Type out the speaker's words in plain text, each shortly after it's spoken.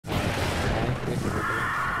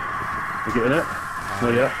You getting it? No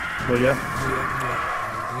yet. No yet.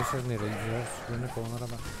 This isn't right here, it's in the corner a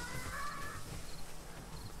bit.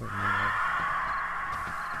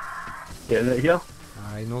 Getting it here?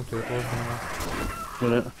 Aye, no too close now.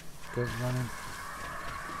 Doing it. Get running.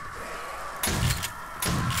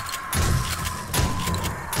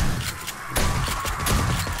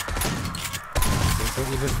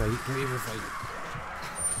 Don't even fight.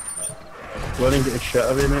 Go on and get the shit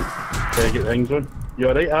away, mate. Get things on. You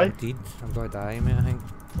alright, aye? Indeed, I'm gonna die, mate, I think.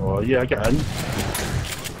 Oh yeah, get in.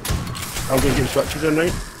 I'm going to get switches in,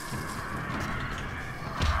 right?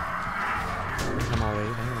 I'm alright,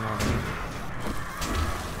 I think I'm alright.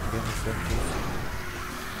 I'm getting switches.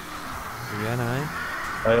 You in, aye?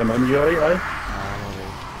 I am in, you alright, aye? I'm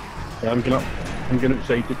alright. Yeah, I'm going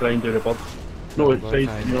outside to try and do the birds. No, outside,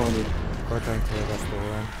 you know what I mean. Go try and clear this door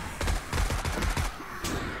in.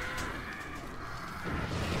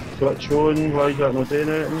 Switch on, why is that not doing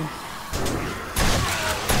anything?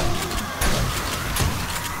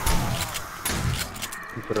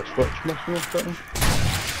 Is there a switch missing or something?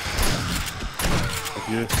 Have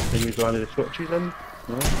you seen me go any of the switches in?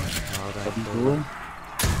 No? Have you blown?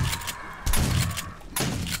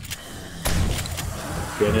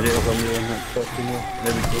 Generator's on there and that stuff, you know.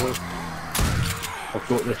 There we go. I've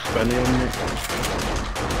got the spinny on me.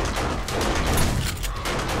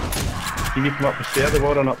 Can you come up the stair? They've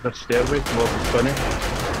all run up the stairway towards the spinny.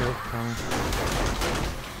 Yep, coming.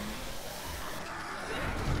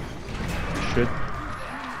 Should.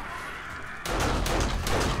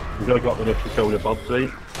 We've got to go up the roof to kill the birds,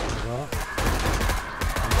 right?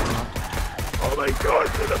 Oh my god,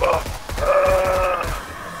 to the bird!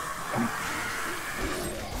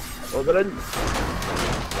 Oh, they're in!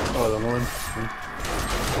 Oh, they're not in.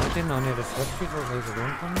 I didn't know any of the switches or like the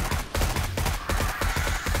one coming.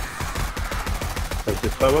 Is the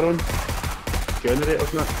power on?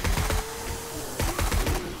 Generator's not?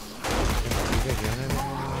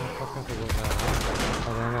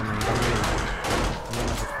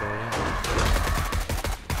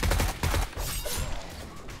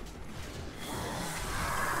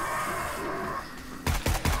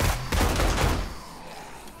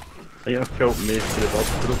 I think I've killed most of the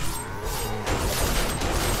birds through.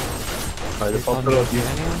 Aye, the birds are on you.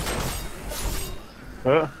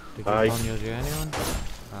 What? Did you turn yours you anyone?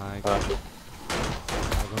 Aye. I'm gonna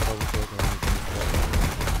double check anything.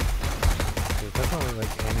 There's definitely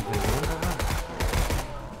like anything wrong with that.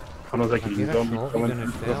 I don't think you can zombie coming.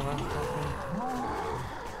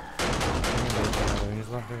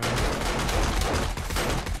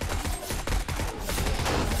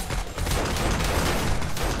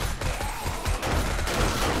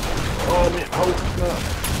 Oh mate, help that!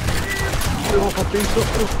 Pull off a base up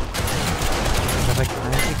bro! There's like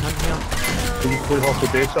anything can't hear. Can you pull off the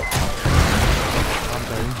base up? I'm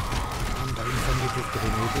down. Somebody just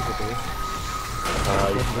grenaded the base.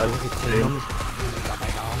 Aye, that's the same. A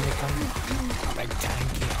big army coming. A big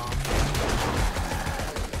tanky army.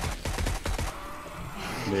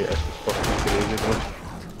 Mate, this is fucking crazy bro.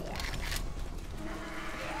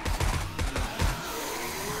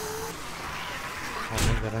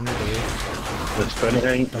 They're in the base. The spinny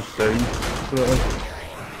thing is down.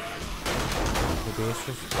 The base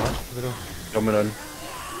is fucked, bro. Coming in.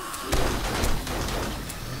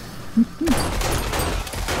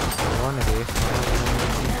 They're on the base.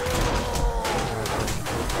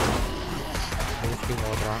 Those people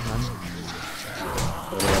are running in.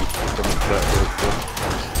 Coming to that road.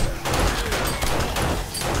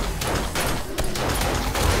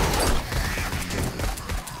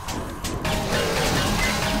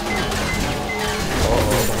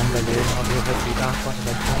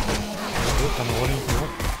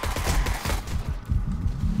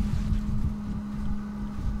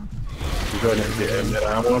 You're going to get their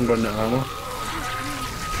ammo, I'm running out of ammo.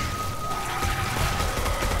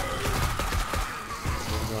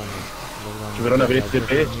 So we're on our way to the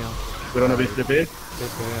base. We're on our way to the base.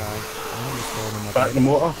 Back in the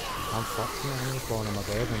motor. I'm fucked, man. I'm just going on my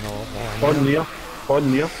bed and all. Spawn near.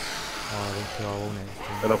 Spawn near. Oh, they'll kill all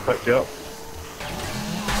next. And I'll pick you up.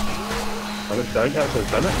 I don't think that's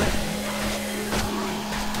what's in it, mate.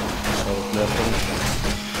 Oh, it's nothing.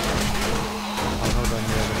 I'm not down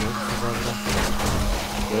near the roof.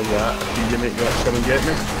 Where you at? I see you, mate. You want to come and get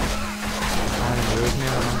me? I'm moving me.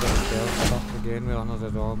 I'm under the stairs stuff again with another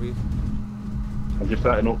zombie. I'm just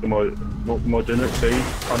trying to knock them all down outside.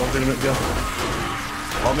 I'm not going to make you.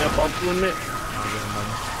 Oh, me a Bloodmoon, mate. I'm getting them.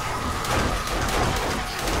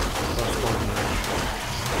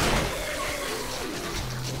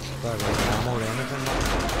 Got like ammo or anything, man?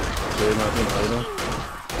 Yeah, no, I don't know.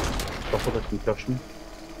 Suffer the concussion.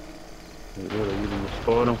 Really using the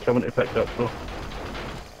spawn, I'm coming to pick up bro.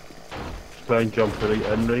 Just try and jump right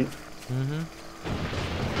in, right? Mm-hmm.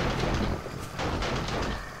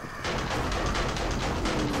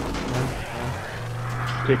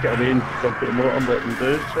 Take it away and jump at the motor and let them do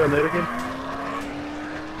it, so there again.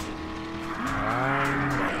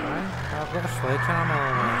 I've got a sledgehammer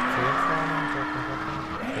and a chainsaw.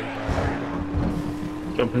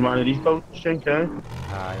 Jump in one of these boats, Jen, can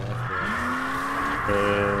Aye, let's do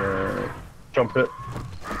it. jump it.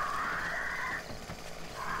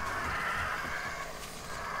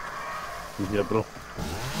 In here, bro. You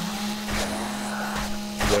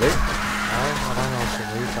alright? Aye, I don't know if the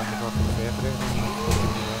leave that was off the separate.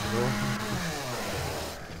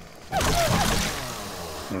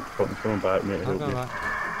 I'm coming back, mate, to I'll help go you. back.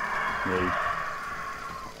 Right.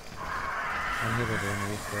 I'm never doing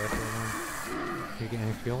the separate one. You get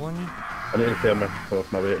any fuel on you? I need to clear myself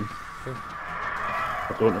off my waiting. Okay.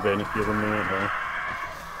 I don't have any fuel on me right now.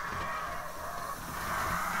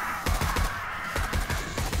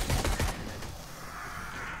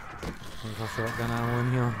 There's a shotgun ammo in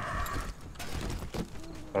here.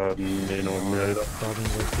 You know me either. It's all been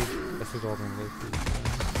looted. This is all been looted.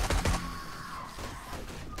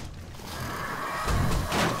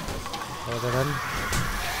 Oh, they're in.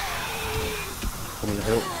 Coming to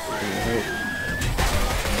help. Coming to help.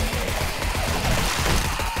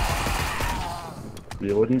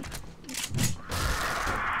 Reloading.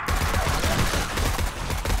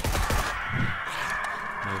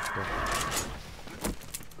 Nice one.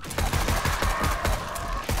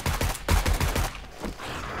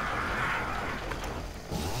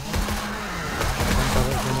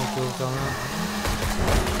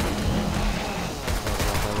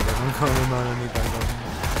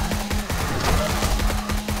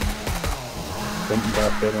 Jumping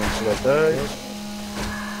back there until I die.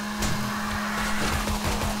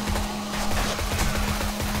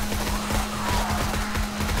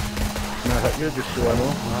 Can I hit you just so I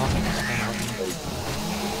know?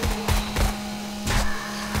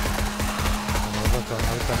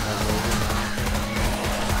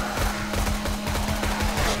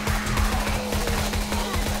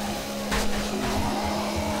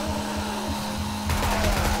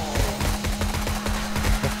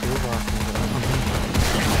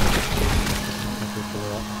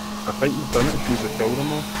 I think you've done it if you've killed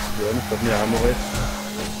them all. To be honest, I've no ammo left.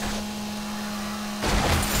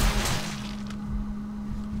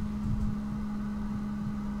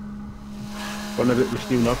 One of it was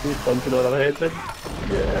steel knuckles, punching all their heads in.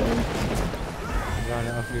 Yeah. Ran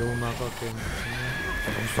out of fuel, my fucking...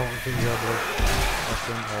 I'm starting to the other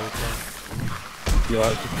fucking out. You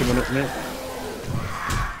like just 2 minutes, mate?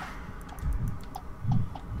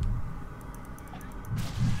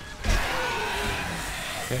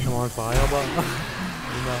 Setting them on fire, but...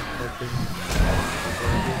 you know, fucking...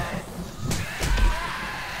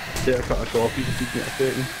 Take a cut of coffee if you can get a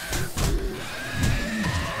second.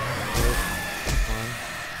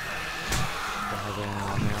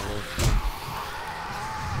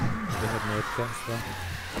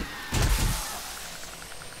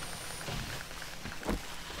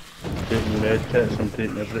 Taking the med kits, I'm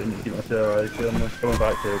taking everything to keep myself alive here. I'm coming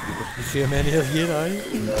back to help you. You see how many of you now? No,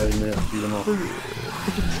 mate, I see them all.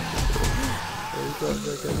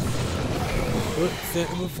 Set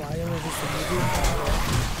them on fire with this immediate.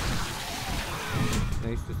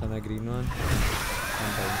 Nice, just on a green one.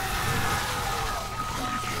 And down.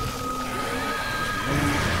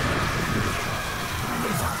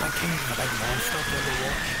 There's a big monster over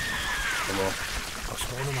there. Come on. I'll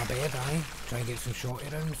spawn on my bed, aye. Try and get some shotty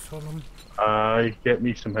rounds for them. Aye, get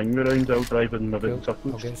me some hanging rounds, I'll drive in a bit in I'll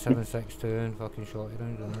circles. get 7.62 and fucking shotty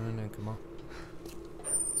rounds on there and then come up.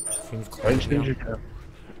 Seems Thanks, clear. you can.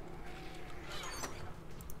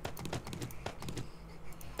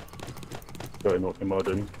 Got to knock them all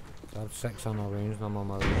down. I have 6 ammo rounds and I'm on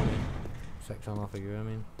my way. 6 ammo for you, I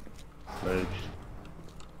mean. Nice.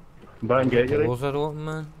 Come back and get you, right? Doors are open,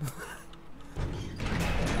 man.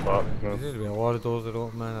 Fuck, no. There's been a lot of doors that are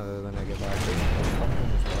open, man, other than when I get back to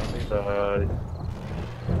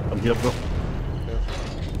I'm here, bro.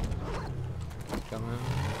 Come in.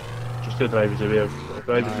 Just the drivers away. The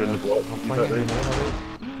drivers are in the block. I'm Keep playing it in right. the motorway.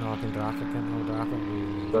 No, I can draft it, I'll draft it.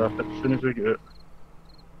 But as soon as we get out.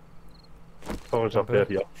 Power's up there,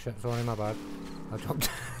 yeah. Shit, sorry, my bad. I jumped.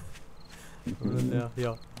 I'm in there,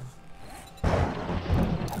 yeah.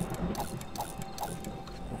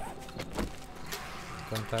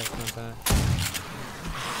 Contact.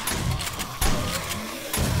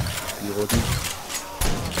 You loading?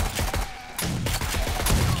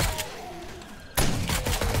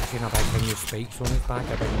 I've seen a big thing with spikes on his back, a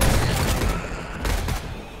big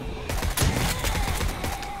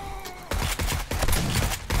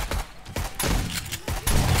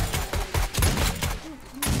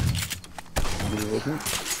Reloading.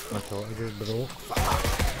 I thought I did broke.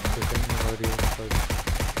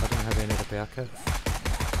 I don't have any repair kits.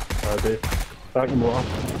 I do. Back in water.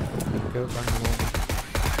 Go back in water.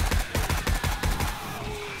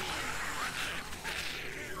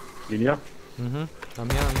 You in here? I'm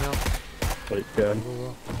here. Right, get in.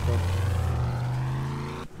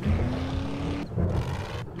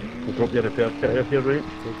 We'll drop your repair kit if you're right.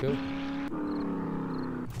 Go.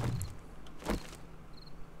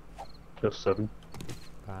 There's 7.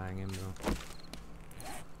 Bang him, bro.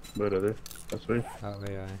 Where are they? That's right. That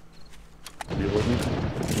way, aye. Reloading.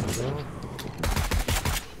 Go.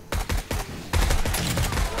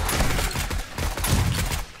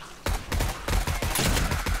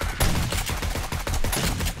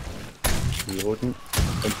 Reloading.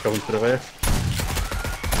 I'm coming to the left.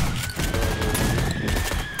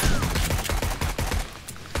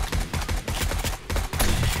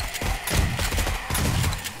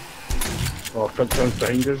 Oh, front down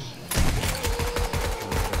behind us.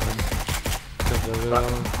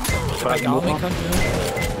 Back in water.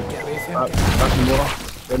 Get away from him. Back in water.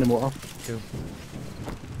 Down in water. Cool.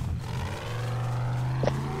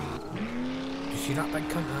 You see that big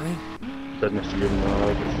cunt, aye? Didn't see him.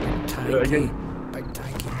 Do it again. Big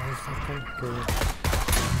tanky monster cunt. Cool.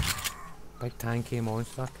 Big tanky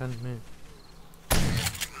monster cunt, mate.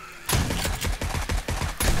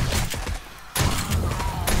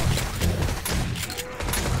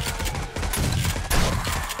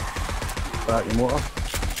 Back in water.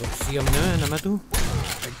 See him now in the middle.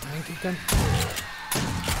 Big tanky cunt.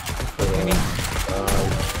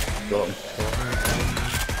 Got him.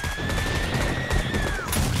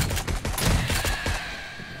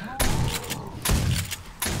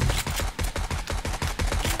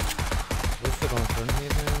 What's the going front here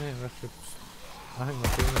now, mate? I think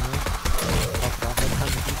we're doing it now. Fuck off, I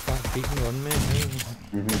can't keep that beating run, mate.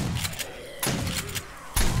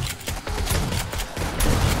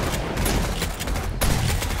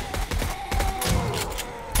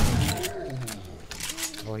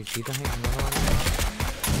 Oh, you see the thing? Another one?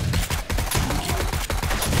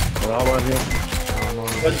 Another one here.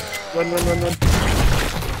 Run.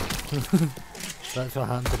 That's what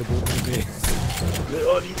happened to the boat in the base.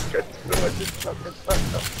 Oh, these kids. No, I just fucking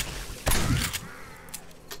fucked up.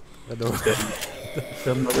 I know.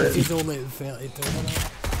 He's only at 32 minutes.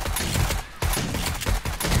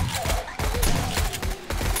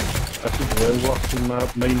 This is well worse than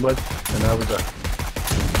mine was, and I was a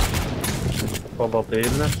further day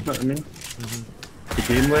in this, you know what I mean? The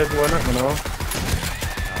game level in it, you know?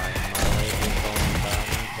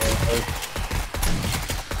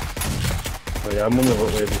 Oh yeah, I'm only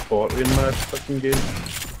about level 40 in my fucking game.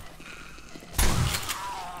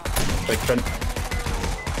 Big cunt.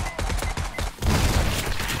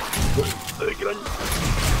 There you go.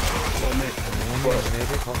 Oh mate.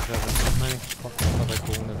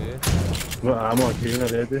 What ammo again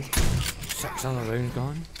already? 600 rounds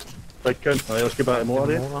gone. Big cunt. Alright, let's get back to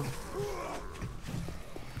motor then.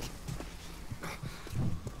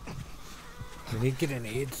 We need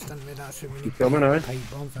grenades, don't we? That's what we need. You coming, aye? Pipe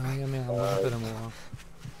bombs, aye, mate. I'll look for the motor.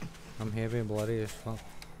 I'm heavy and bloody as fuck.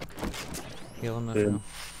 Healing myself.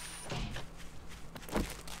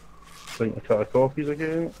 Think a cut of coffees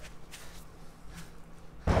again.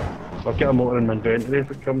 I'll get a motor in my inventory if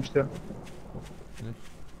it comes to it. Yes.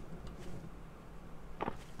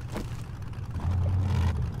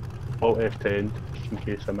 Alt F10, just in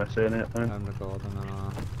case I miss anything. I'm recording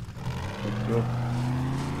Let's go.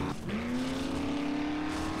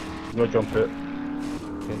 No jump it.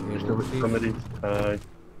 Just look at some of these. Aye.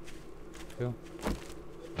 Cool.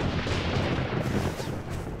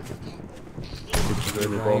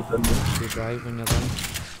 You drive when you're done.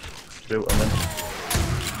 Shoot, I'm in.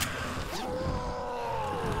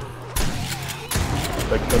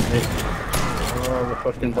 Big company. Oh, the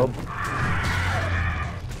fucking Bob.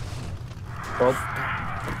 Bob.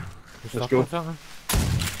 Let's go. No,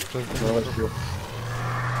 let's go.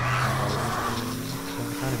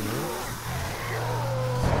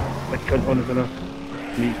 Big cunt on, isn't it?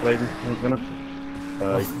 Meat riding, isn't it?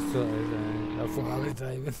 Aye. I thought I was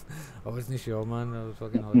driving. I wasn't sure, man. I was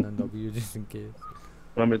fucking holding in W just in case.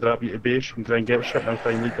 Want me to drop you to base and try and get shit and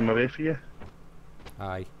try and lead them away for you?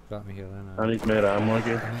 Aye, drop me here then. I need more ammo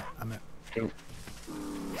again. I'm it. Cool.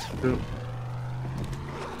 Cool.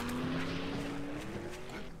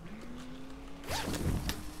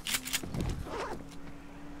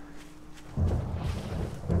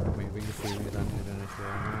 Maybe you see me then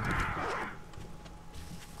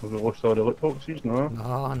Have we lost all the loot boxes? No?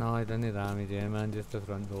 No, I didn't damage you, man. Just the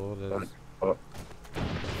front door. But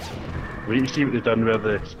wait to see what they've done where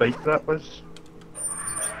the spike trap was.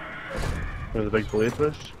 Where the big blade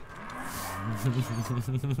was.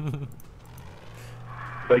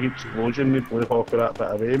 Big explosion, they blew half of that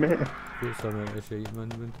bit away, mate. Put some out of shite in my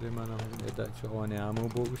inventory, man. I'm going to ditch it on the ammo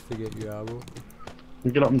box to get you ammo.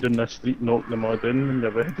 You get up and down this street, knock them all down when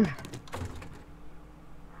you're ready.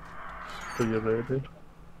 So you're ready.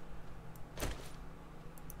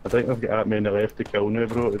 I think I've got that many left to kill now,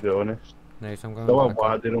 bro, to be honest. Nice, I'm going Still a back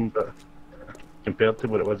wad up. of them, but compared to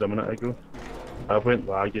what it was a minute ago, I've went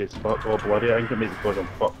laggy as fuck, all blurry. I think it might be because I'm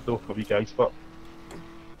fucked though, have you guys fucked?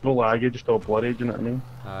 No laggy, just all blurry, do you know what I mean?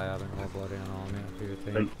 Aye, I've been all bloody and all, mate, a few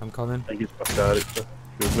times. I'm coming. I think it's my character.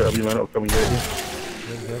 You'll wait a wee minute, I'll come and get you.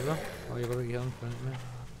 Right here, bro. Oh, you've got it here in front of me.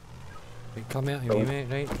 Right, come here to me, mate.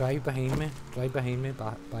 Right, drive behind me. Drive behind me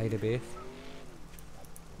by the base.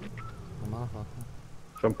 Oh, motherfucker.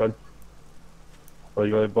 Jump in. Oh,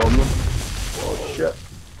 you gotta bomb them? Oh shit.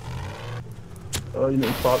 Oh, you need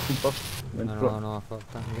to park them first. No, fuck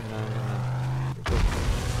that. I'm getting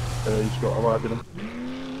out, He's got a lad in him.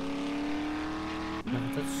 I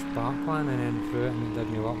did spark plan and then through it and it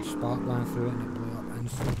didn't work. Spark plan through it and it blew up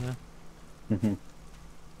instantly.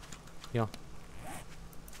 Yeah.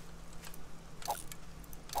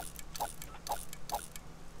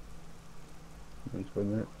 Nice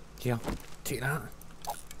one, mate. Yeah, take that.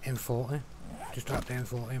 M40. Just drop the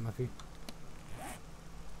M40 at my feet.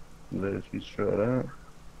 There's you straight at that.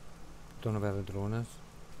 Don't know where the drone is.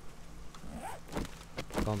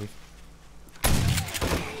 Zombies.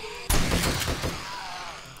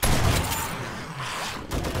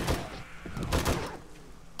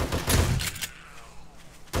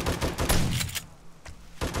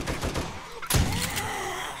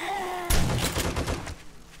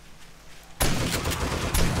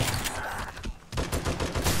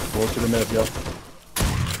 Close to the map, yeah.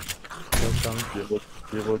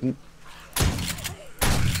 You're loading.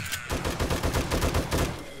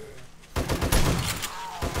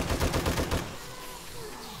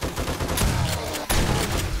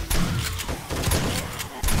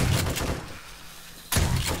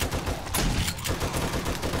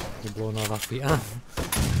 You're blowing all our feet off.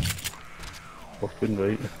 Fucking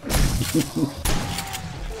right.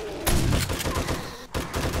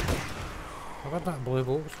 Where'd that blue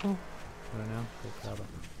box go? I don't know. Go grab it.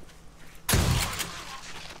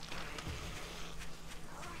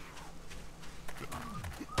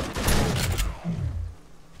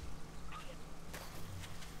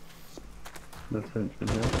 No tension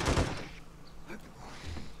here.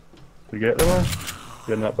 You get the one?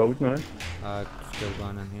 You're in that building now? Still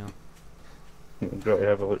going in here. You've got to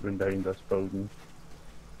have a look behind this building.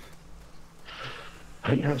 I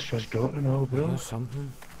think that's just got them all, bro. There's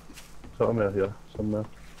something. Something out here, somewhere.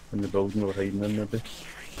 In the building we're hiding in, maybe.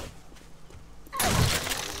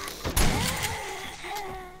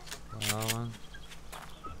 Wow, man.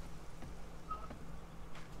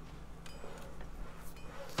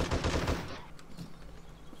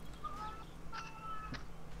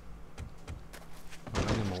 I'll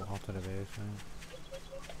bring them all to the base,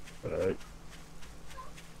 right? Alright.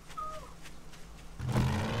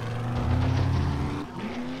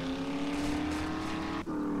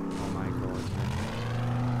 Oh my god, man.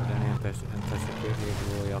 I didn't anticipate they'd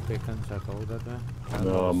really up it since I told it, eh? I've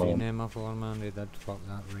No, never man. seen them before, man. They did fuck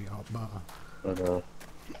that right up, but... I know.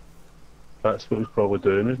 That's what he's probably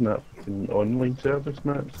doing, isn't it? Fucking online server,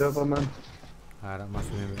 man. Ah, that must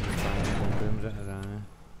have been what he was trying to booms it, eh?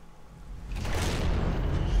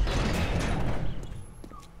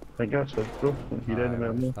 I think that's it, bro. Don't hear any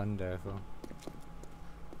more. It's done there, so.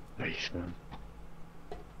 Nice, man.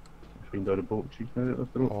 Find all the boxes now that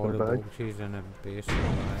they've brought All for the the bag. boxes in the base,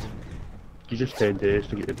 right? You just 10 days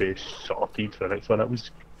to get the base sorted for the next one. That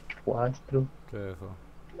was class, bro. Beautiful.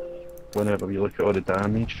 Whenever we look at all the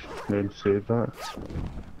damage, then save that.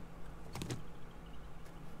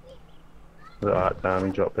 Look at that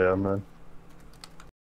damage up there, man.